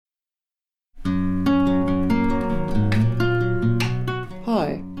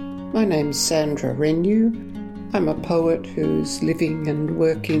My name's Sandra Renew. I'm a poet who's living and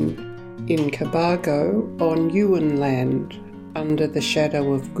working in Cobargo on Yuin land under the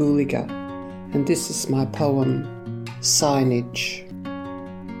shadow of Gooliga, and this is my poem, Signage.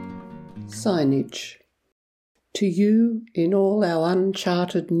 Signage. To you, in all our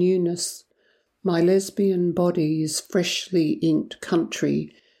uncharted newness, my lesbian body is freshly inked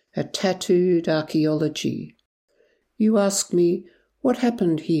country, a tattooed archaeology. You ask me, what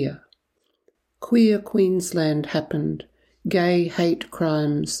happened here? Queer Queensland happened, gay hate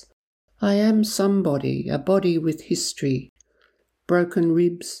crimes. I am somebody, a body with history. Broken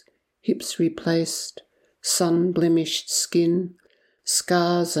ribs, hips replaced, sun-blemished skin,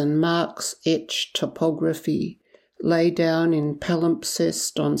 scars and marks etched topography, lay down in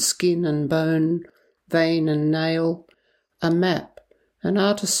palimpsest on skin and bone, vein and nail, a map, an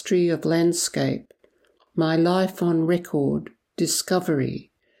artistry of landscape, my life on record, discovery,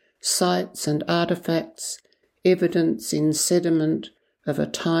 sites and artefacts, evidence in sediment of a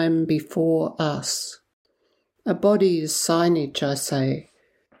time before us. A body is signage, I say,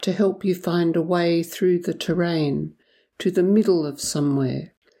 to help you find a way through the terrain, to the middle of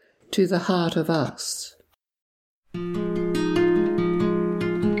somewhere, to the heart of us.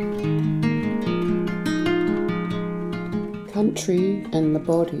 Country and the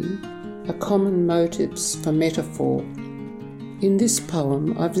body are common motives for metaphor. In this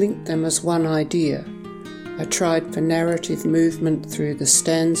poem, I've linked them as one idea. I tried for narrative movement through the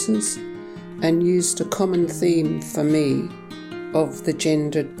stanzas and used a common theme for me of the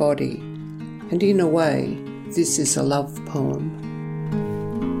gendered body. And in a way, this is a love poem.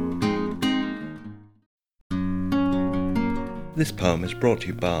 This poem is brought to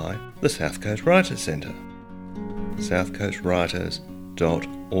you by the South Coast Writers Centre,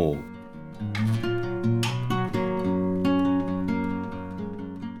 southcoastwriters.org.